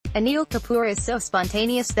Anil Kapoor is so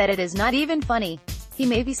spontaneous that it is not even funny. He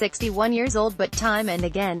may be 61 years old, but time and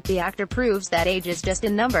again, the actor proves that age is just a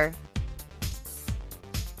number.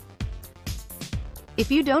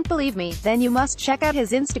 If you don't believe me, then you must check out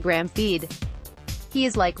his Instagram feed. He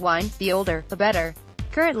is like wine, the older, the better.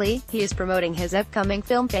 Currently, he is promoting his upcoming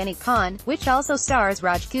film Fanny Khan, which also stars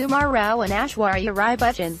Rajkummar Rao and Aishwarya Rai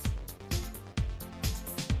Bachchan.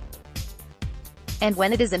 And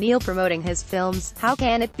when it is Anil promoting his films, how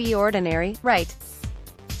can it be ordinary, right?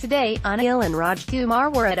 Today, Anil and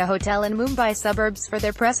Rajkummar were at a hotel in Mumbai suburbs for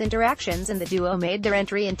their press interactions, and the duo made their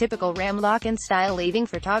entry in typical Lakhan style, leaving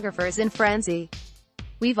photographers in frenzy.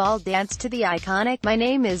 We've all danced to the iconic "My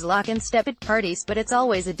Name is Lakhan" step at parties, but it's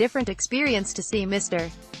always a different experience to see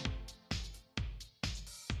Mr.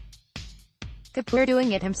 Kapoor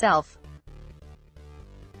doing it himself.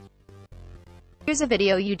 Here's a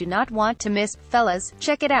video you do not want to miss, fellas,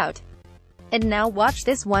 check it out. And now watch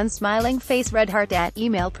this one smiling face red heart at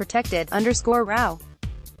email-protected_Rao.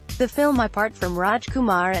 The film, apart from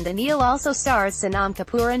Rajkummar and Anil, also stars Sonam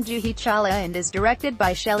Kapoor and Juhi Chawla and is directed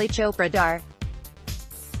by Shelly Chopra Dar.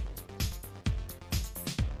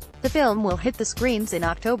 The film will hit the screens in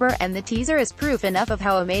October, and the teaser is proof enough of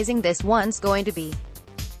how amazing this one's going to be.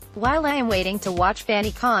 While I am waiting to watch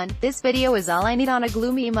Fanny Khan, this video is all I need on a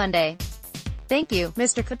gloomy Monday. Thank you,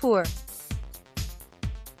 Mr. Kapoor.